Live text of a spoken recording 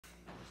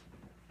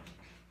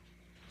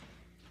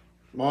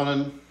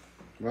Morning.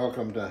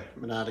 Welcome to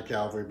Monada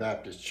Calvary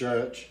Baptist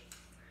Church.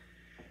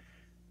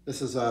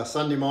 This is a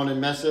Sunday morning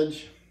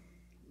message.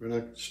 We're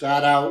going to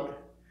start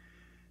out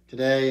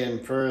today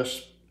in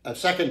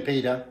 2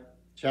 Peter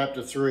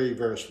chapter 3,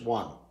 verse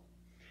 1.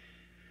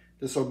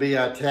 This will be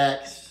our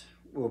text.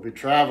 We'll be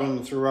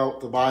traveling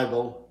throughout the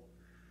Bible,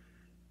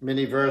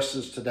 many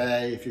verses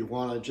today. If you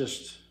want to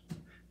just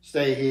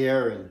stay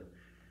here, and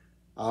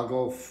I'll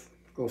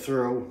go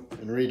through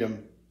and read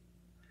them.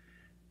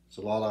 It's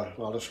a lot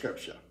of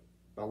scripture,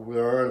 but the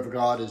Word of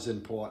God is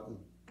important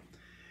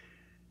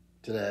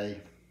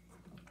today.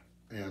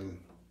 And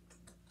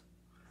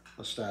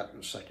let's start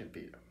with 2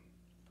 Peter,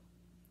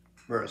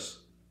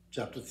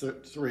 chapter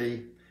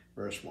 3,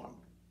 verse 1.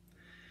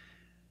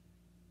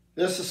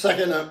 This is the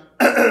second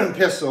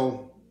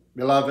epistle,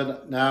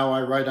 beloved. Now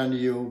I write unto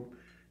you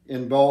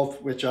in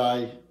both which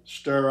I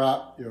stir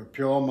up your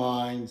pure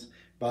minds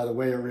by the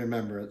way of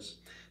remembrance,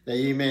 that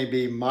ye may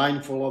be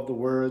mindful of the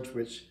words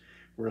which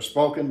were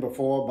spoken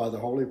before by the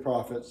holy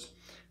prophets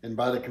and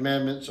by the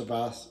commandments of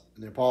us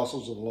and the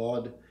apostles of the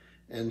Lord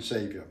and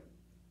Savior.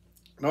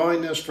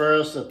 Knowing this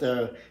first, that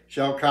there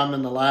shall come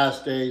in the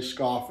last days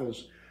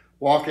scoffers,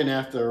 walking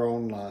after their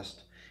own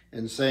lust,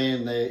 and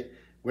saying,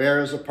 where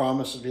is the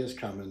promise of his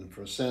coming?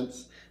 For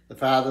since the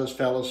fathers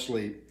fell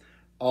asleep,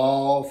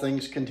 all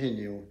things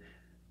continue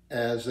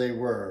as they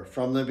were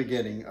from the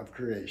beginning of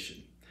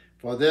creation.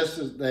 For this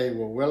is they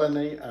were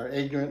willingly are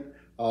ignorant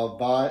of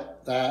by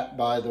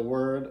the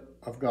word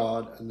of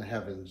God and the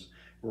heavens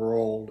were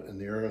old, and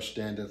the earth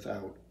standeth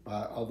out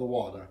of the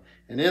water,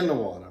 and in the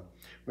water,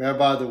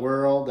 whereby the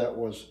world that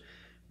was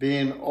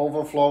being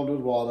overflowed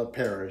with water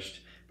perished.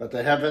 But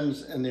the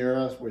heavens and the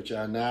earth, which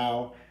are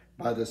now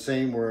by the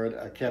same word,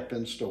 are kept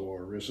in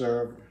store,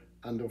 reserved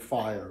unto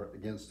fire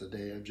against the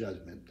day of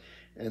judgment,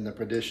 and the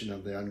perdition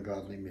of the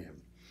ungodly men.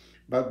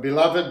 But,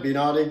 beloved, be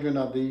not ignorant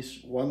of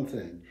these one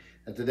thing,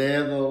 that the day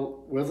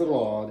with the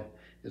Lord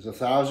is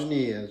 1,000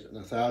 years, and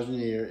 1,000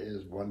 years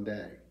is one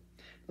day.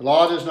 The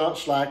Lord is not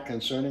slack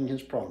concerning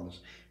his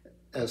promise,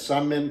 as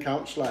some men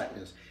count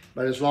slackness,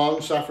 but is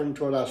long-suffering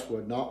toward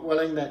usward, not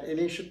willing that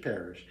any should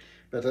perish,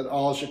 but that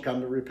all should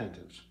come to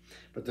repentance.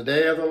 But the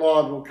day of the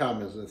Lord will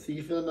come as a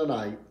thief in the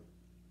night,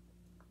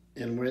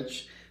 in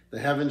which the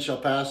heavens shall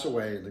pass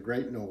away, and the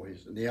great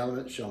noise, and the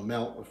elements shall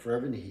melt with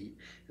fervent heat,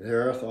 and the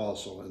earth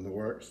also, and the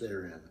works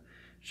therein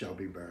shall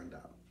be burned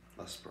up.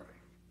 Let's pray.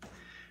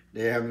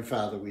 Dear Heavenly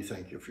Father, we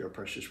thank you for your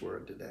precious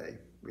word today.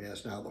 We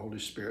ask now the Holy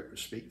Spirit to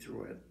speak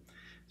through it.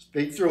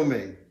 Speak through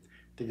me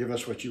to give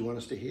us what you want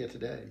us to hear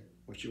today,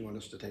 what you want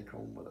us to take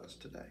home with us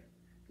today.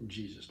 In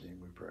Jesus' name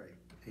we pray.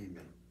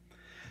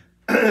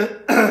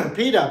 Amen.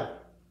 Peter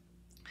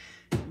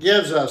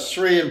gives us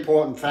three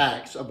important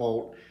facts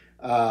about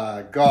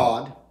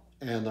God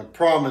and the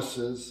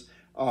promises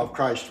of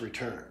Christ's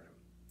return.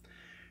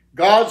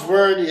 God's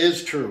word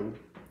is true.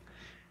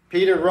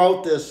 Peter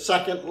wrote this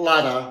second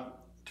letter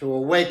to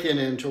awaken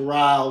and to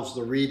rouse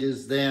the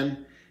readers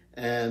then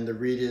and the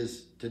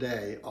readers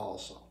today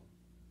also.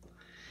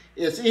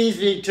 It's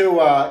easy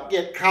to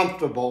get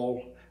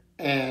comfortable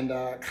and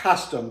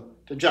accustomed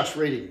to just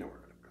reading the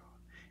Word of God.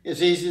 It's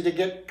easy to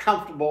get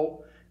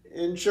comfortable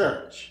in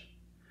church.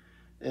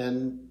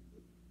 And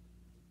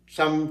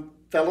some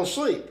fell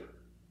asleep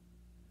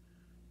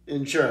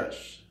in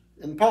church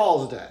in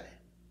Paul's day.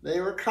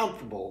 They were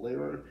comfortable.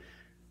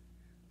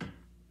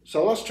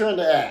 So let's turn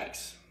to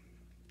Acts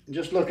and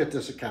just look at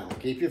this account.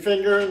 Keep your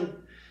finger in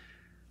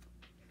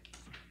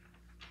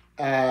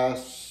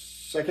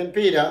 2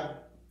 Peter,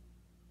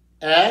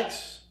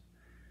 Acts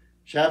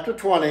chapter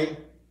 20,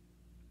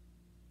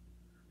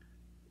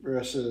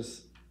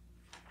 verses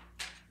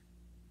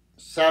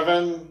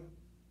 7.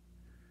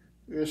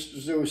 Let's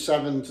do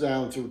 7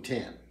 down through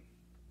 10.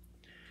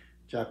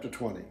 Chapter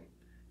 20.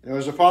 And it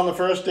was upon the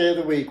first day of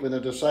the week, when the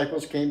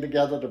disciples came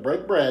together to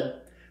break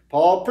bread,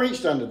 Paul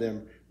preached unto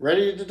them,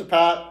 ready to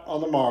depart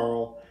on the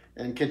morrow,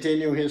 and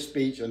continue his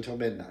speech until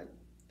midnight.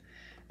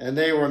 And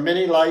there were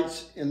many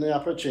lights in the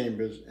upper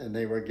chambers, and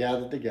they were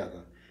gathered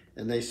together.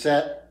 And they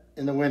sat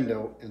in the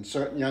window, and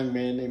certain young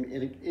man named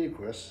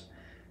Eutychus,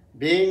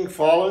 being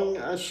fallen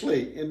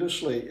asleep,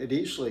 at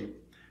deep sleep,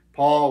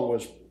 Paul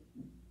was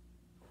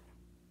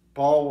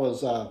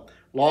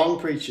long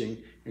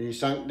preaching, and he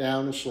sunk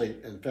down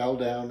asleep and fell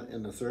down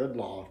in the third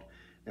loft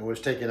and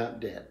was taken up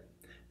dead.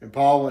 And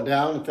Paul went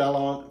down and fell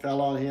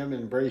on him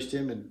and embraced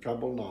him and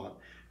troubled not,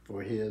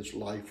 for his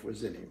life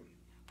was in him.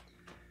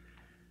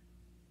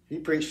 He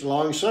preached a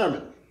long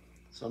sermon.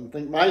 Some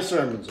think my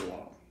sermons are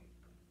long.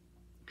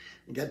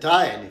 He got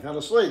tired and he fell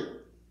asleep.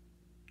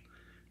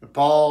 But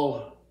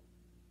Paul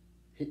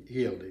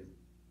healed him.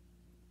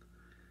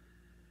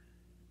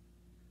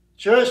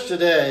 Church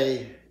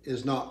today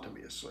is not to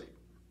be asleep.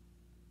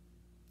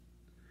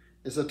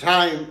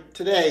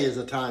 Today is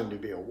a time to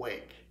be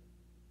awake.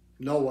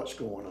 Know what's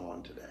going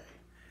on today.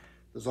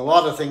 There's a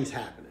lot of things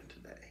happening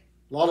today.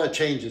 A lot of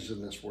changes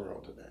in this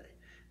world today.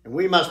 And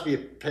we must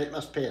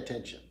pay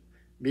attention.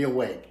 Be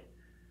awake.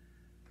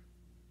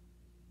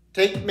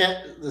 Take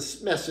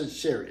this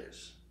message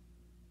serious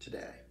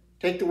today.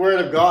 Take the Word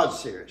of God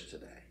serious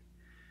today.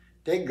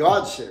 Take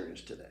God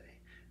serious today.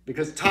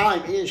 Because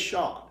time is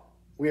short.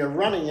 We are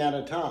running out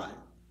of time.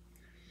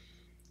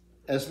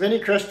 As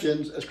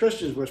Christians,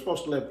 we're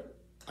supposed to live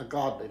a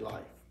godly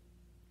life,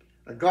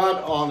 a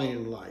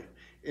God-honoring life,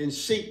 and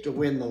seek to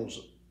win those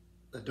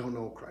that don't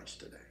know Christ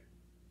today.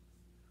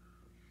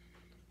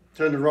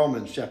 Turn to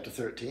Romans chapter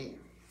 13.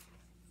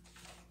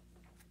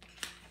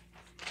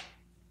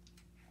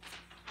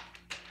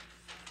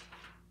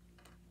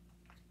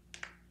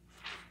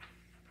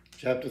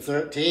 Chapter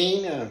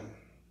 13,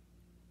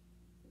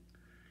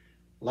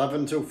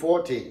 11 through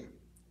 14.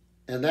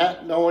 And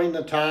that knowing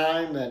the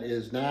time that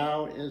is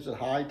now is the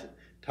high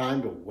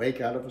time to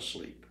wake out of a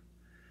sleep.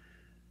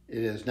 It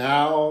is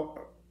now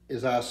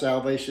is our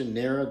salvation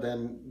nearer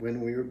than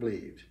when we were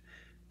believed.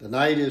 The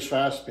night is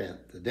fast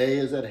spent, the day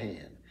is at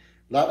hand.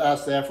 Let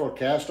us therefore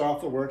cast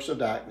off the works of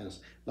darkness.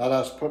 Let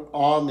us put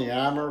on the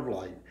armor of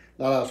light.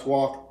 Let us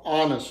walk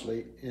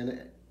honestly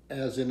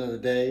as in the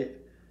day,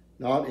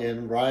 not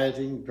in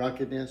rioting,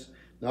 drunkenness,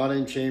 not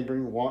in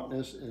chambering,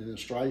 wantonness, and in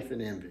strife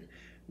and envy.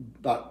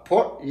 But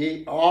put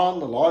ye on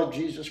the Lord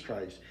Jesus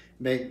Christ.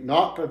 Make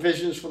not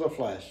provisions for the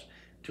flesh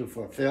to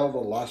fulfill the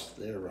lust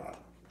thereof.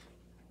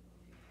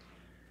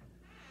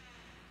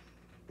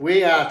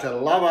 We are to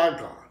love our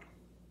God,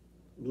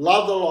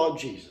 love the Lord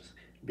Jesus,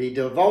 be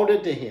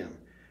devoted to him,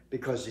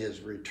 because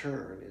his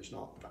return is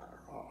not far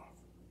off.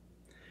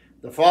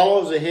 The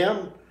followers of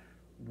him,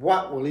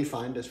 what will he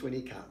find us when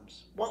he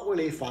comes? What will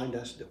he find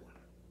us doing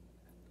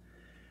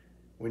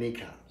when he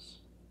comes?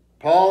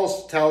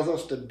 Paul tells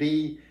us to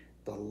be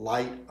the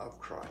light of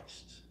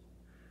Christ.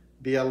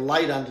 Be a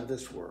light unto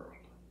this world.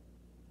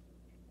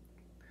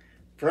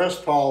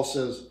 First, Paul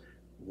says,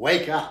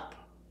 wake up.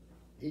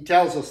 He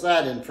tells us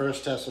that in 1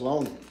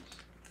 Thessalonians.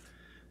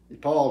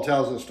 Paul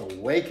tells us to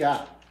wake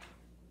up.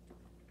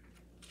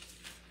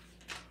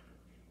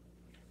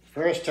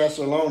 1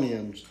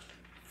 Thessalonians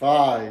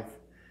 5,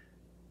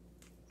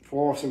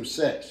 4 through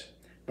 6.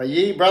 But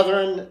ye,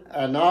 brethren,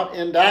 are not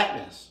in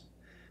darkness,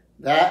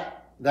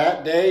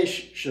 that day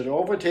should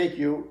overtake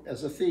you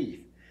as a thief.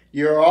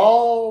 You are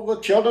all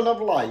the children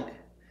of light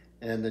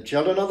and the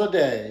children of the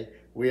day.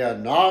 We are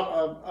not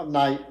of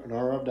night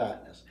nor of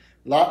darkness.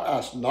 Let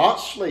us not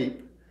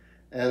sleep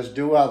as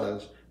do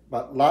others,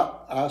 but let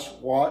us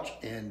watch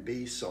and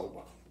be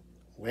sober.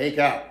 Wake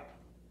up.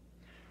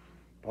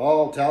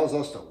 Paul tells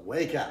us to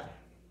wake up.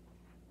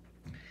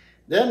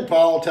 Then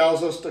Paul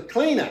tells us to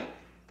clean up.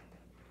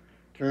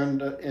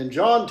 And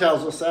John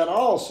tells us that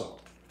also.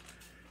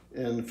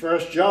 In 1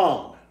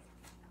 John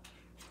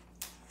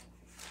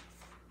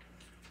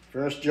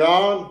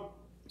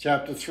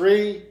chapter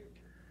 3,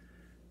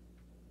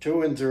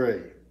 2 and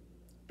 3.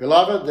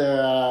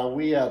 Beloved,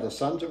 we are the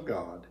sons of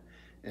God,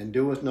 and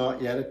doeth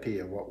not yet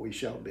appear what we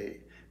shall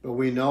be. But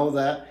we know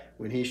that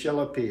when he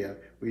shall appear,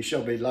 we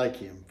shall be like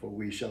him, for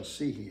we shall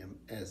see him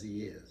as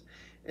he is.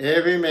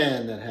 Every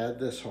man that hath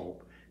this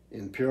hope,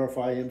 and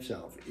purify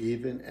himself,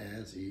 even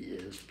as he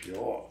is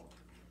pure.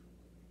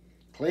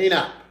 Clean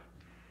up.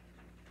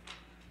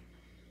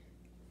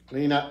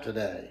 Clean up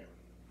today.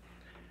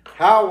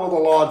 How will the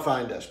Lord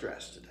find us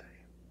dressed today?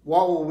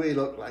 What will we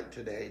look like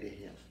today to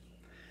him?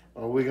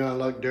 Are we going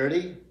to look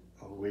dirty,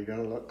 or are we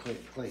going to look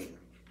clean?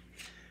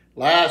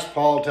 Last,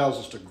 Paul tells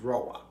us to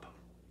grow up.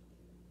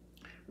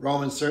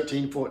 Romans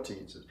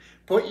 13:14 says,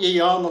 put ye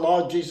on the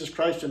Lord Jesus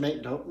Christ, and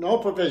make no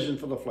provision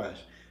for the flesh,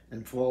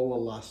 and for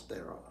the lust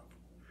thereof.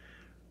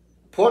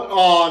 Put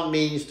on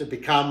means to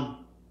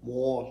become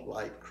more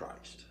like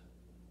Christ.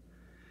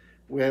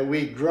 Where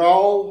we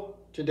grow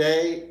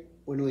today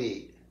when we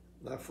eat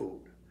the food.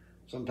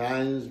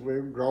 Sometimes we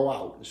grow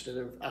out instead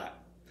of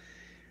up.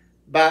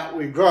 But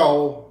we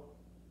grow,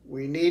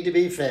 we need to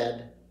be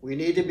fed, we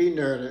need to be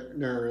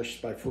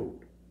nourished by food.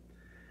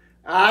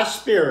 Our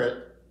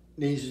spirit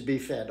needs to be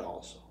fed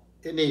also.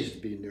 It needs to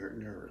be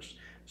nourished.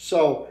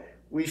 So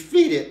we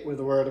feed it with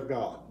the Word of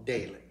God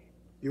daily.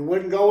 You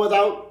wouldn't go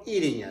without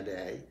eating a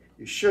day.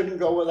 You shouldn't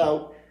go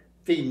without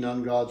feeding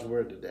on God's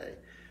Word today.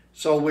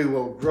 So we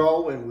will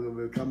grow and we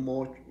will become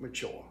more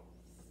mature.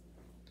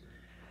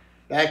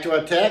 Back to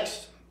our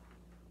text.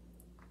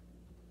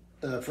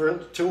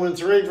 First 2 and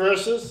 3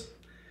 verses.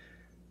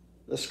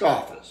 The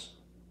scoffers.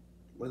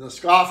 When the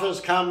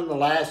scoffers come in the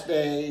last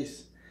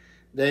days,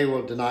 they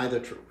will deny the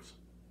truth.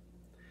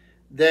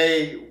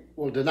 They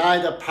will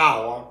deny the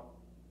power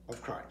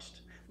of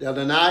Christ. They'll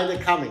deny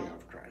the coming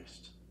of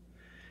Christ.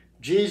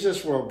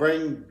 Jesus will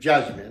bring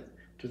judgment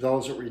to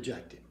those that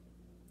reject him.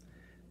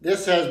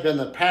 This has been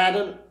the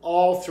pattern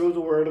all through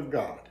the Word of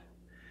God.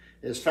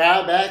 As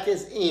far back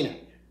as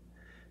Enoch,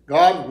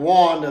 God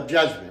warned of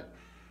judgment.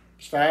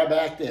 As far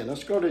back then.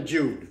 Let's go to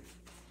Jude.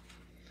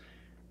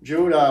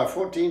 Jude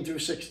 14 through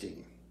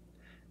 16.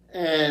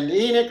 And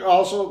Enoch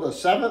also, the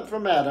seventh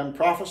from Adam,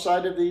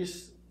 prophesied of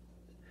these,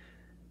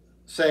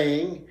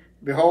 saying,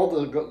 behold,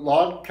 the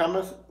Lord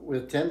cometh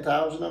with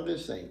 10,000 of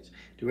his saints,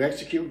 to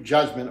execute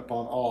judgment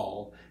upon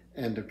all,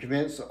 and to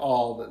convince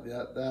all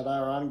that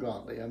are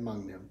ungodly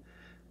among them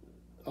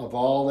of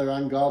all their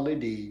ungodly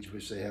deeds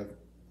which they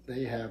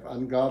they have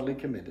ungodly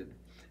committed,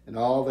 and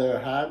all their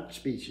hard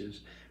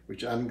speeches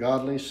which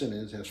ungodly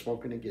sinners have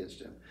spoken against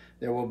him.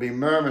 There will be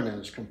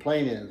murmurers,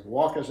 complainers,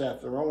 walkers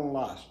after their own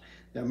lust.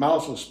 Their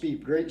mouths will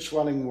speak great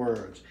swelling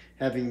words,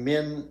 having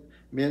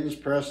men's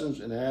persons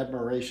in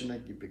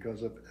admiration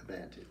because of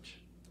advantage.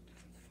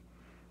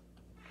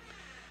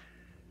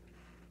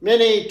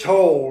 Many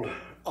told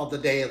of the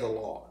day of the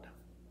Lord.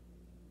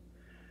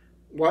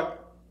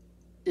 What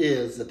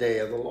is the day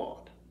of the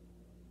Lord?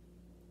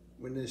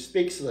 When it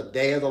speaks of the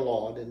day of the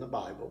Lord in the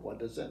Bible, what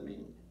does that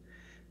mean?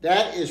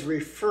 That is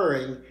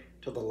referring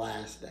to the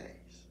last days.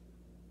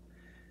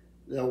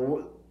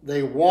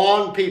 They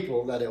warned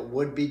people that it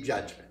would be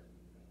judgment.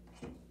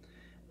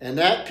 And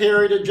that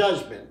period of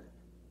judgment,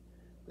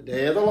 the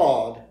day of the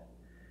Lord,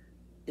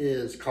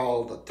 is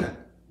called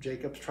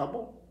Jacob's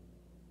trouble,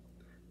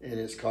 and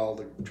it's called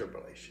the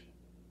tribulation.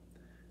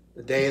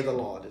 The day of the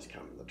Lord is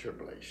coming, the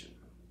tribulation.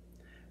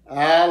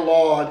 Our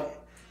Lord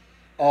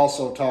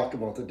also talked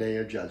about the day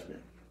of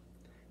judgment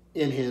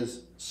in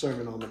his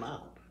Sermon on the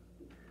Mount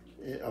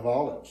of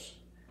Olives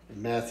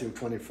in Matthew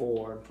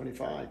 24 and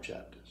 25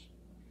 chapters.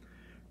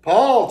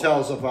 Paul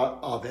tells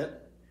of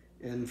it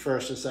in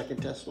 1st and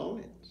 2nd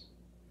Thessalonians.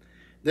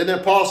 Then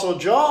the Apostle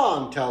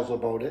John tells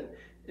about it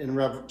in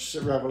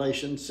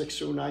Revelation 6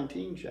 through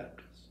 19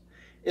 chapters.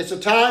 It's a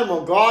time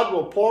when God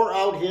will pour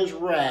out his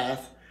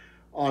wrath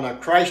on a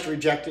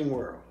Christ-rejecting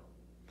world.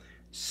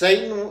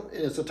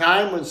 It's a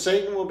time when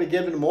Satan will be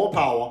given more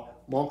power,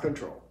 more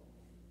control.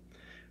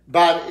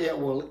 But it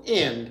will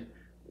end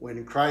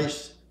when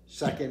Christ's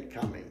second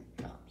coming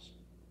comes.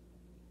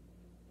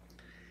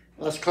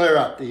 Let's clear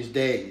up these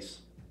days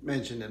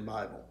mentioned in the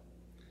Bible.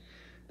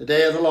 The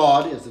day of the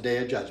Lord is the day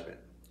of judgment.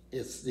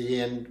 It's the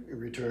end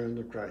and return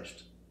of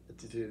Christ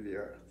to the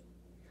earth.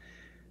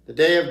 The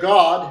day of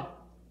God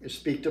is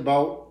spoken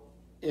about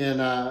in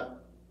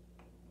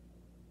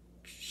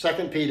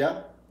 2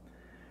 Peter.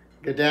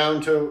 Go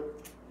down to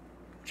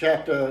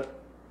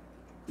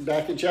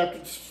back in chapter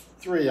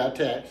 3, our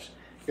text.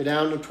 Go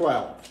down to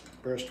 12,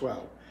 verse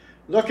 12.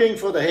 Looking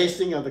for the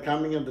hastening of the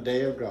coming of the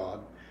day of God,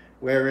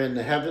 wherein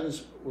the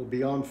heavens will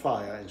be on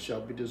fire and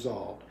shall be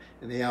dissolved,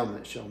 and the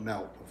elements shall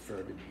melt with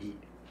fervent heat.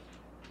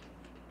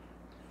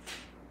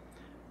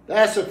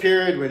 That's a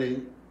period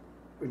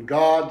when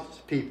God's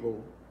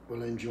people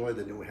will enjoy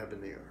the new heaven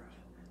and the earth.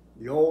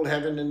 The old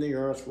heaven and the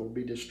earth will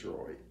be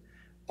destroyed.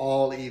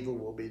 All evil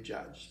will be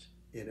judged.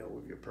 It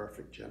will be a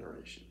perfect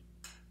generation.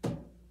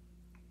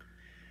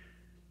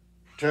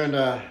 Turn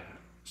to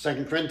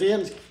 2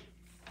 Corinthians.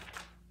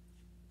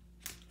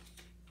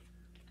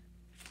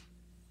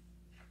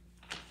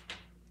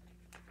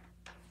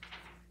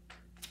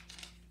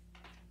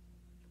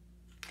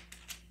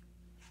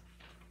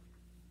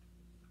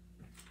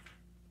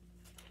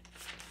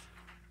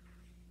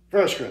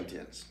 First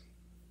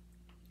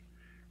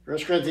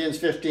Corinthians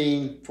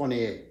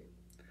 15:28.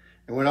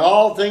 And when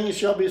all things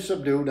shall be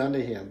subdued unto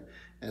him,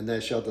 and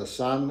there shall the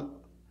Son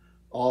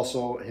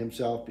also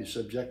himself be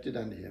subjected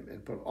unto him,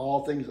 and put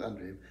all things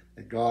under him,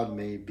 that God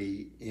may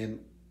be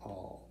in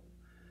all.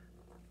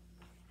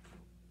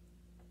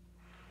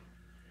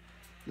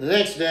 The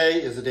next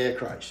day is the day of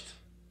Christ.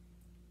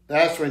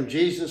 That's when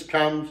Jesus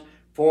comes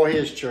for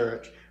his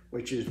church,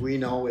 which we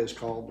know is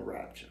called the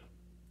rapture.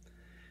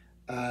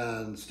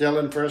 And still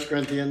in 1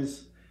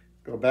 Corinthians,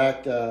 go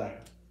back to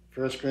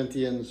 1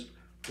 Corinthians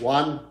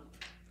 1,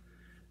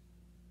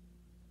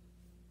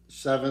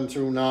 7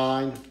 through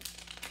 9.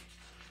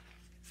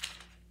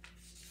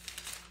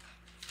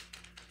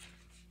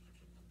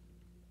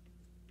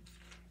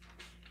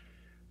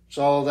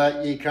 So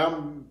that ye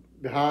come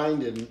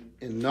behind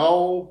in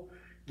no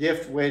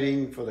gift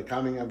waiting for the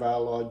coming of our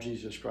Lord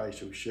Jesus Christ,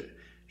 who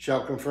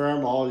shall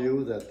confirm all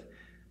you that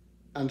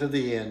unto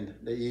the end,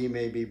 that ye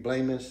may be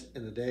blameless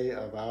in the day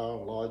of our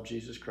Lord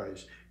Jesus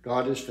Christ.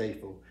 God is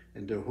faithful,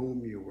 and to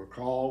whom you were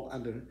called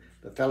unto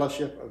the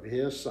fellowship of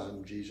his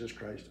Son, Jesus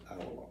Christ our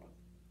Lord.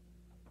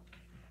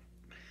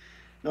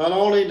 Not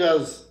only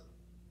does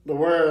the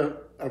Word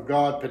of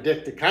God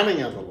predict the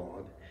coming of the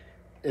Lord,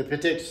 it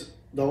predicts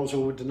those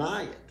who would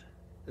deny it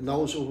and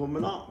those who will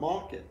not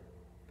mock it.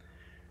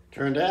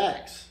 Turn to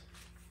Acts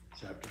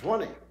chapter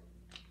 20.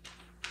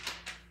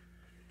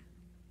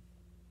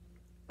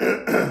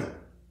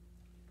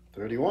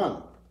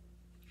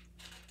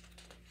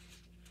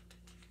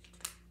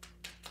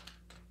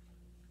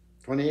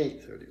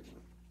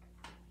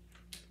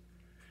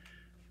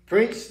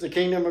 Preach the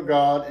kingdom of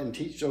God and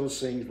teach those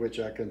things which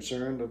are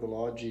concerned of the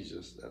Lord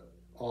Jesus, that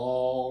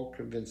all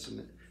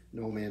convincing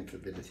no man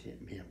forbiddeth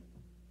him.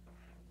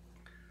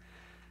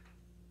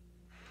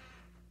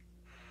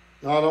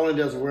 Not only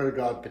does the Word of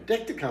God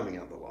predict the coming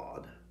of the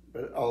Lord,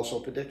 but it also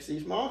predicts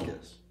these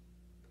markers.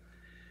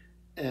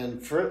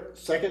 And 1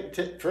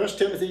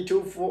 Timothy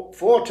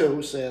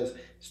 4:2 says,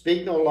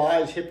 speak no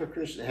lies,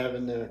 hypocrites,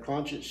 having their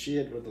conscience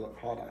seared with a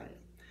hot iron.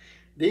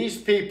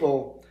 These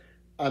people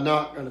are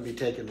not going to be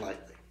taken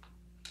lightly.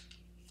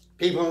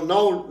 People in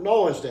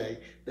Noah's day,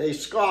 they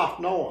scoffed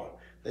Noah.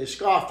 They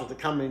scoffed at the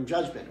coming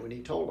judgment when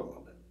he told them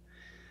of it.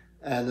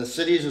 And the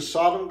cities of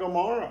Sodom and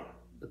Gomorrah,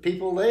 The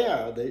people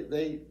there,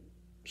 they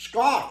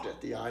scoffed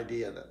at the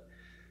idea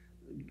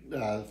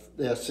that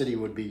their city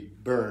would be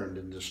burned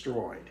and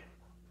destroyed.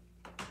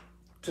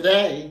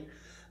 Today,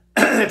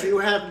 if you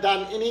have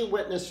done any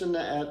witnessing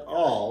at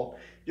all,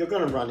 you're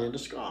going to run into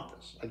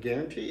scoffers. I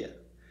guarantee it.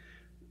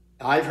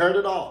 I've heard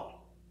it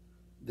all.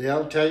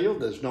 They'll tell you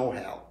there's no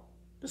hell.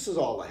 This is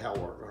all the hell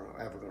we're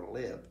ever going to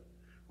live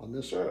on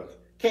this earth.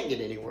 Can't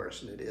get any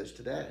worse than it is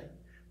today,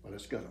 but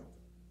it's going to.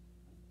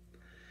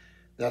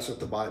 That's what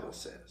the Bible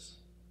says.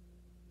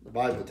 The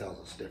Bible tells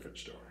us a different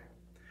story.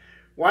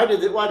 Why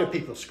do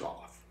people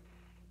scoff?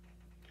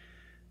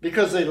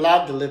 Because they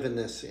love to live in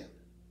their sin.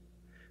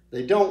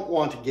 They don't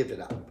want to give it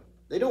up.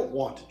 They don't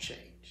want to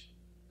change.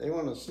 They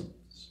want to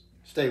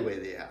stay where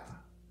they are.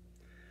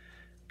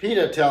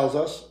 Peter tells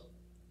us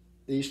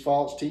these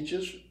false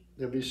teachers,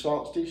 there'll be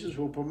false teachers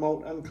who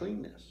promote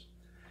uncleanness.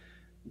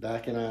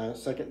 Back in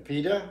 2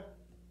 Peter,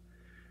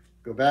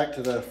 go back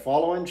to the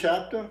following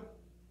chapter,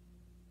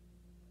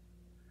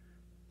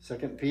 2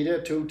 Peter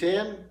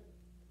 2:10.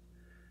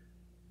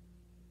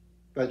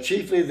 But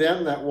chiefly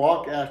them that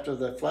walk after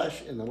the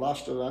flesh in the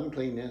lust of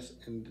uncleanness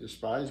and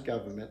despise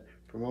government,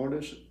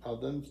 promoters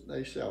of them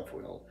they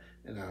self-will,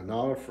 and are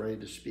not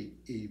afraid to speak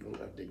evil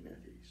of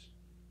dignities.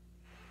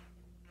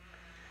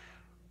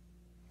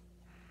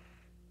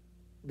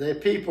 The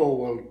people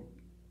will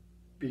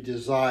be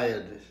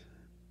desire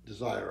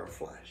of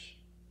flesh.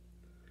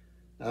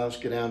 Now let's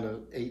get down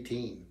to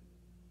 18.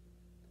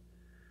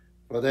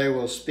 For they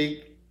will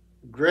speak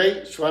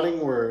great swelling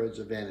words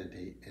of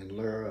vanity and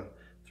lure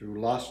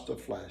through lust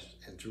of flesh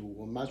and through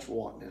much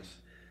wantonness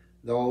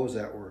those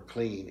that were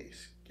clean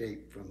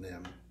escape from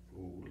them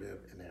who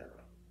live in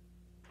error.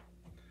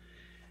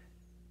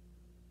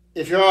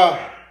 If your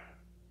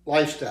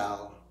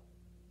lifestyle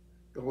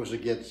goes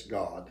against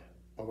God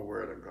or the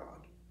Word of God,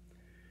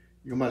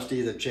 you must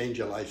either change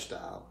your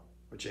lifestyle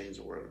or change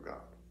the Word of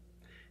God.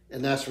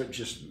 And that's what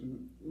just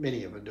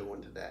many of them are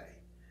doing today.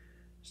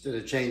 Instead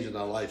of changing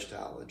their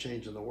lifestyle, they're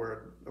changing the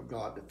Word of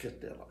God to fit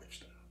their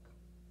lifestyle.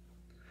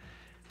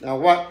 Now,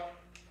 what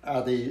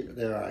are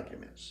their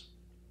arguments?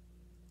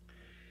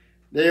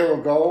 They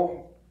will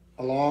go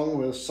along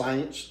with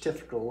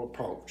scientific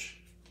approach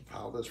of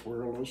how this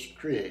world was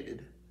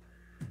created,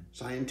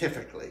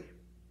 scientifically.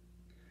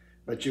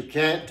 But you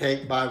can't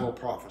take Bible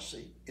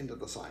prophecy into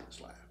the science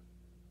lab.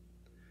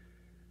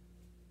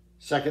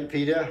 2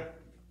 Peter,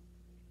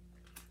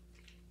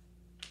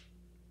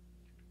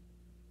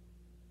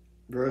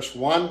 verse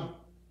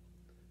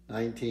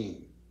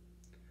 1:19.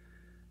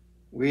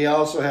 We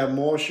also have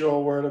more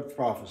sure word of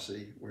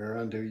prophecy,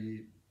 whereunto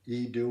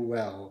ye do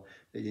well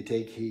that ye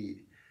take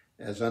heed,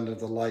 as under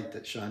the light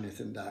that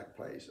shineth in dark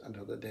place,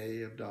 until the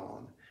day of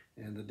dawn,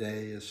 and the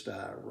day of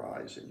star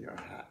rise in your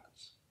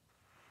hearts.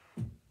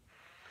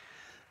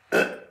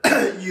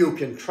 You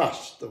can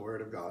trust the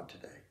Word of God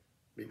today,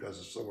 because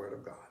it's the Word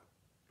of God.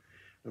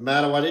 No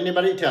matter what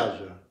anybody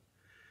tells you,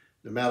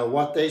 no matter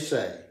what they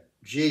say,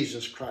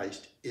 Jesus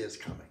Christ is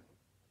coming.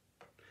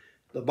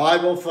 The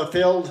Bible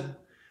fulfilled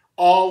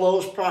all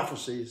those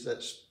prophecies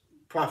that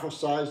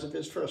prophesied of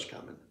his first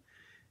coming,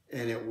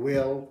 and it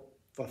will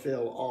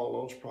fulfill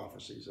all those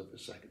prophecies of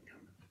his second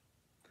coming.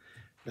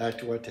 Back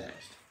to our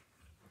text.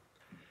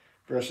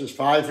 Verses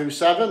 5 through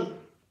 7,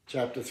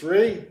 chapter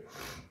 3.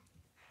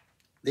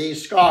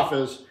 These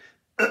scoffers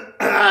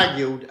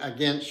argued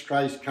against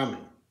Christ's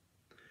coming.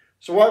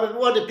 So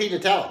what did Peter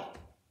tell them?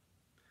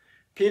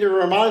 Peter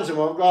reminds them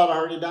of what God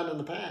already done in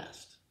the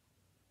past.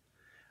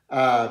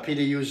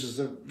 Peter uses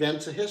the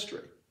events of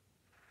history.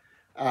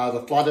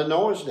 The flood of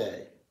Noah's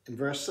day in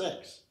verse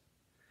 6.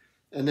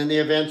 And then the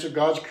events of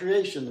God's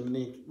creation when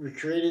he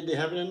recreated the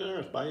heaven and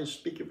earth by his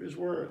speak of his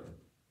word.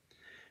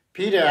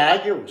 Peter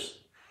argues.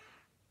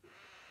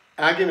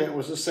 Argument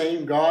was the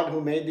same God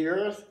who made the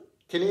earth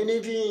can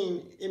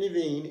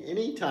intervene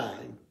any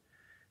time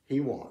he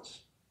wants.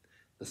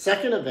 The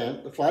second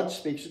event, the flood,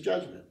 speaks of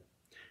judgment.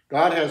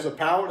 God has the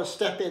power to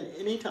step in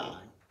any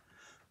time.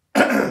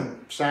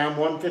 Psalm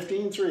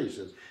 115:3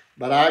 says,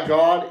 but our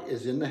God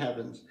is in the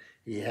heavens.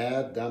 He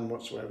hath done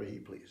whatsoever he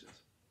pleased.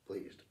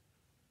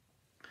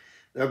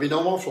 There will be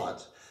no more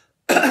floods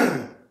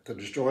to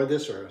destroy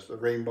this earth. The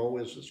rainbow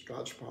is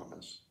God's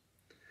promise.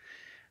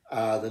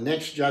 The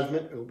next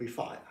judgment will be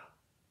fire.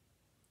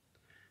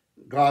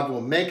 God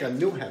will make a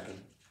new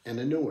heaven and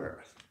a new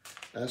earth.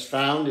 That's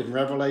found in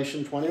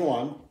Revelation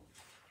 21,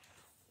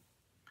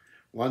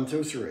 1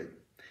 through 3.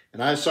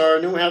 And I saw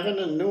a new heaven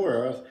and a new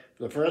earth,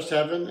 for the first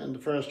heaven and the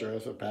first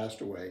earth have passed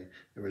away.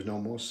 There was no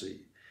more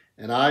sea.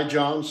 And I,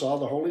 John, saw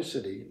the holy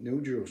city,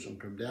 New Jerusalem,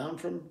 come down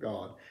from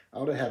God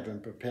out of heaven,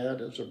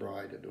 prepared as a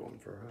bride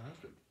adorned for her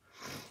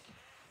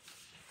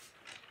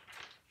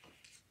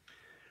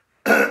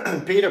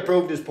husband. Peter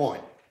proved his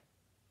point,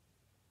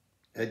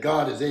 that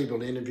God is able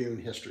to intervene in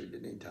history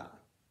at any time.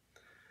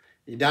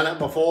 He done it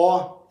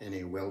before, and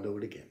he will do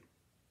it again.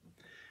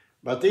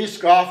 But these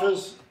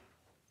scoffers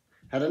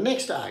had a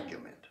next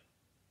argument.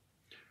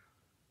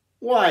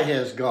 Why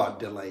has God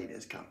delayed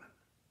his coming?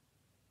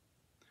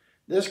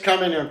 This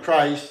coming of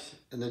Christ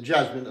and the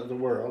judgment of the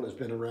world has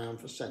been around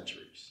for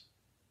centuries.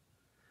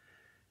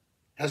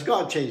 Has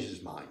God changed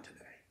his mind today?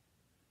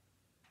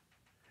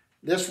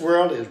 This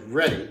world is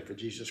ready for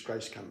Jesus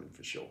Christ coming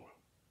for sure.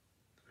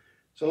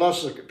 So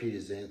let's look at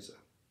Peter's answer.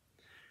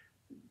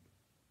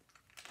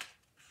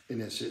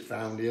 And it's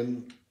found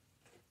in,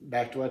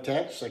 back to our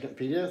text, 2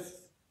 Peter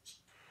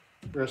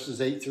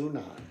verses 8 through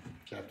 9,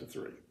 chapter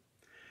 3.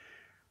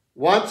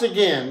 Once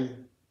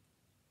again,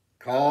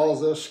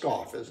 calls the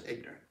scoffers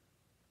ignorant.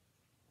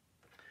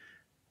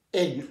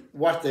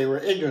 What they were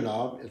ignorant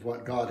of is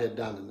what God had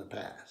done in the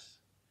past.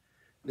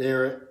 They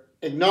were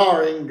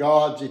ignoring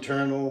God's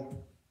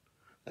eternal,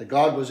 that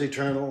God was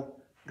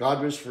eternal,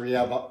 God was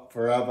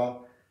forever,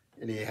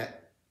 and he had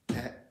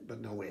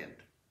but no end.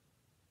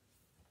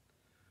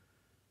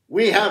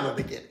 We have a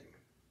beginning.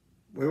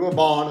 We were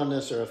born on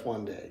this earth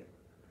one day.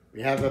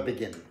 We have a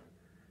beginning,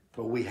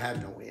 but we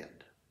have no end.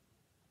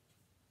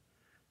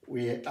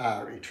 We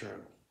are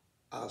eternal.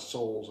 Our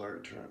souls are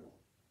eternal.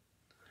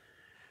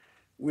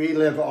 We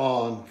live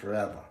on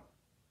forever,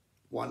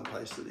 one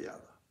place to the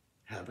other,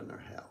 heaven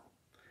or hell.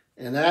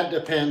 And that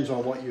depends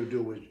on what you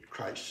do with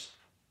Christ's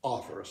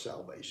offer of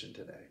salvation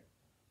today.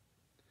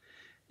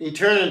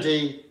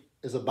 Eternity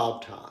is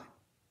about time.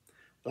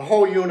 The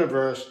whole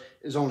universe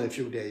is only a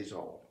few days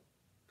old.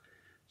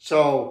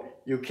 So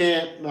you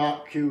can't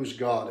not accuse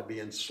God of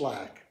being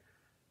slack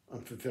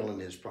on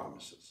fulfilling his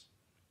promises.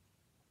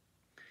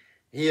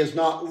 He is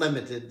not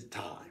limited to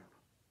time.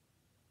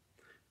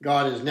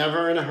 God is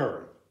never in a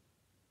hurry.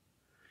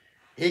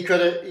 He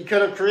could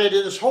have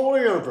created this whole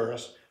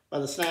universe by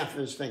the snap of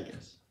his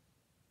fingers.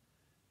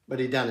 But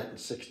he done it in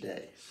 6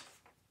 days.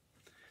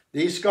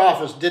 These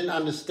scoffers didn't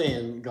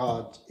understand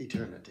God's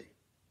eternity.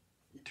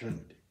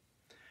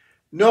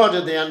 Nor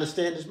did they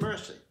understand his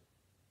mercy.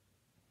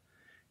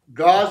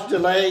 God's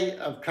delay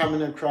of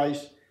coming to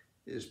Christ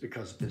is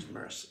because of his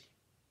mercy.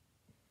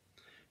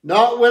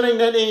 Not willing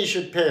that any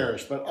should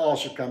perish, but all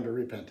should come to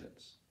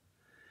repentance.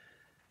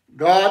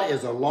 God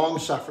is a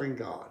long-suffering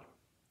God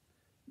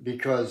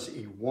because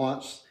he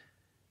wants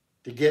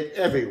to give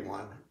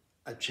everyone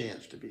a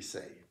chance to be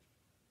saved.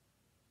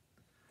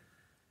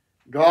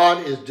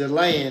 God is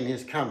delaying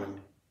his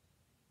coming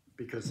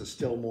because there's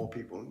still more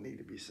people who need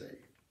to be saved.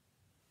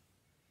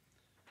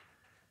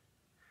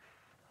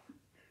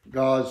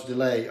 God's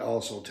delay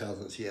also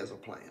tells us he has a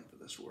plan for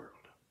this world.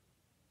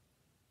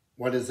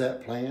 What is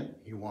that plan?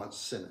 He wants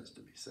sinners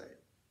to be saved.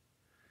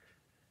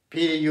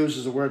 Peter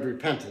uses the word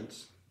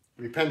repentance.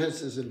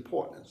 Repentance is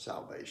important in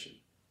salvation.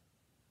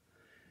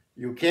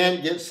 You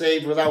can't get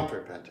saved without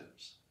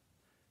repentance.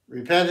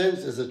 Repentance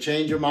is a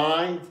change of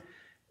mind.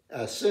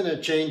 A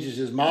sinner changes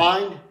his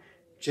mind,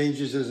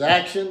 changes his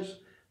actions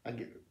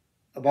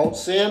about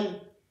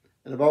sin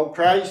and about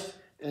Christ,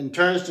 and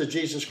turns to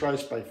Jesus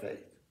Christ by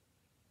faith.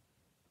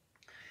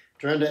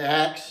 Turn to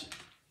Acts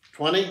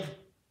 20.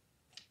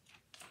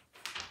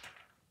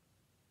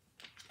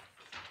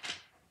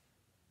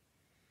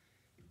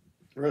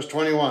 Verse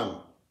 21.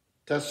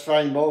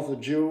 Testifying both the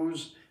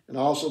Jews and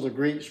also the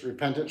Greeks'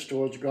 repentance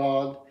towards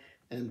God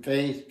and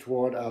faith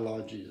toward our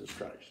Lord Jesus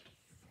Christ.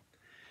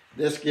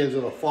 This gives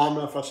it a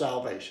formula for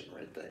salvation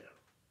right there,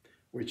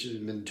 which is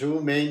in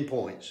 2 main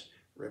points,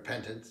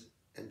 repentance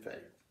and faith.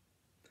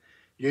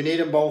 You need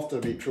them both to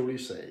be truly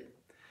saved.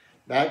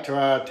 Back to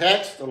our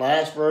text, the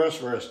last verse,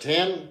 verse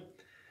 10.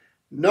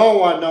 No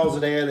one knows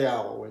the day or the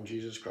hour when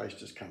Jesus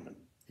Christ is coming.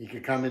 He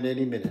could come in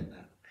any minute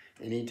now,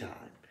 any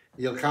time.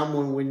 He'll come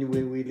when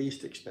we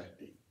least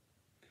expect him.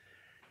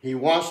 He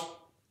wants,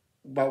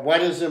 but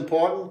what is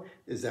important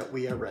is that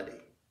we are ready.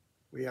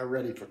 We are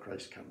ready for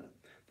Christ's coming.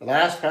 The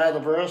last part of the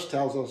verse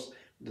tells us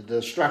the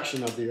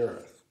destruction of the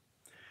earth.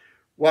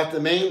 What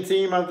the main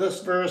theme of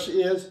this verse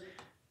is,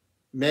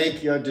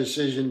 make your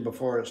decision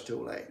before it's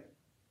too late.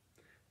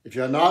 If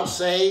you're not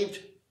saved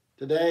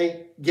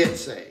today, get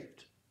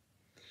saved.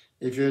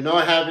 If you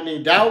don't have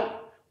any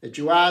doubt that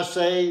you are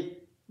saved,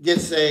 get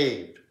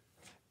saved.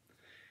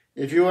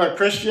 If you are a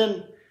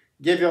Christian,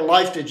 give your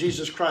life to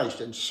Jesus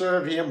Christ and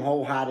serve him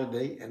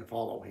wholeheartedly and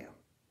follow him.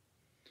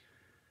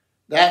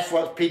 That's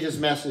what Peter's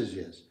message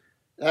is.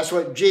 That's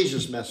what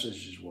Jesus'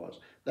 message was.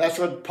 That's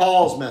what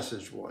Paul's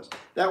message was.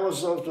 That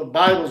was what the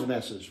Bible's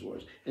message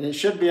was. And it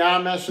should be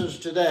our message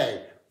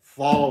today.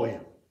 Follow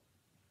him.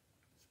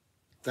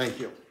 Thank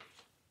you.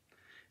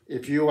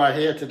 If you are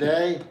here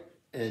today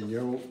and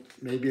you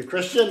may be a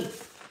Christian,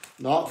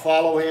 not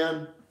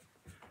following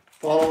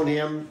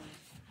him,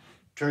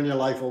 turn your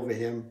life over to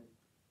him,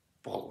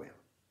 follow him.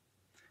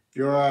 If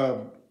you're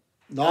a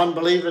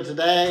non-believer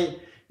today,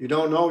 you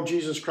don't know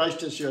Jesus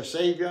Christ as your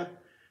Savior,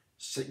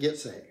 get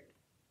saved.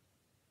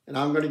 And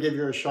I'm going to give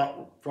you a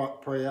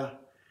short prayer.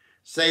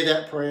 Say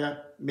that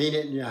prayer, mean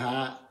it in your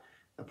heart,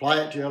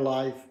 apply it to your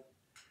life,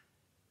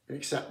 and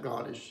accept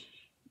God as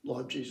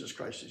Lord Jesus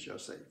Christ as your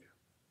Savior.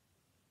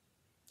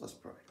 Let's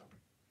pray.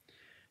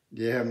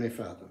 Dear Heavenly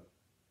Father,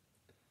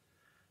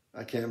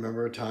 I can't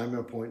remember a time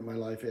or point in my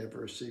life I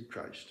ever received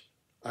Christ.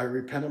 I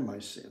repent of my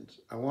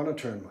sins. I want to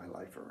turn my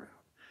life around.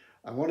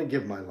 I want to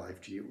give my life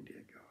to you,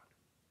 dear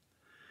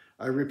God.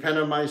 I repent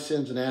of my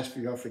sins and ask for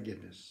your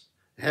forgiveness.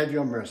 Have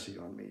your mercy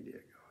on me,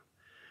 dear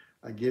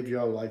God. I give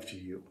your life to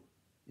you.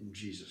 In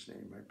Jesus'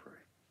 name I pray.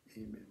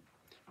 Amen.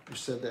 You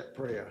said that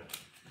prayer.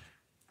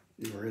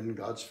 You are in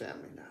God's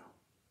family now.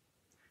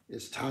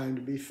 It's time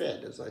to be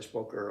fed, as I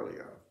spoke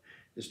earlier.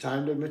 It's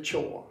time to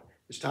mature.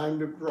 It's time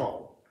to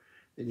grow.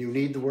 And you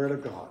need the Word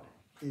of God.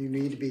 And you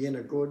need to be in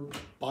a good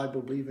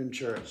Bible-believing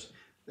church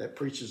that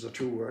preaches the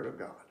true Word of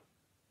God.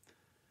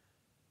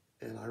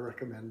 And I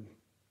recommend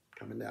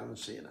coming down and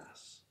seeing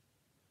us.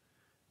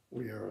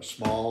 We are a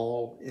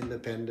small,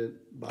 independent,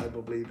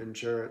 Bible-believing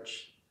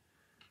church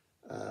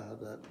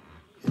that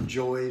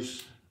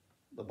enjoys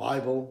the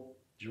Bible,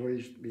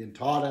 enjoys being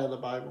taught out of the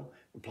Bible,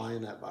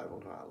 applying that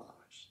Bible to our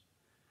lives.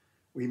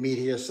 We meet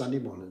here Sunday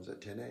mornings at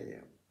 10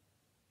 a.m.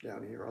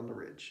 down here on the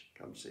ridge.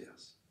 Come see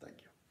us. Thank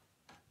you.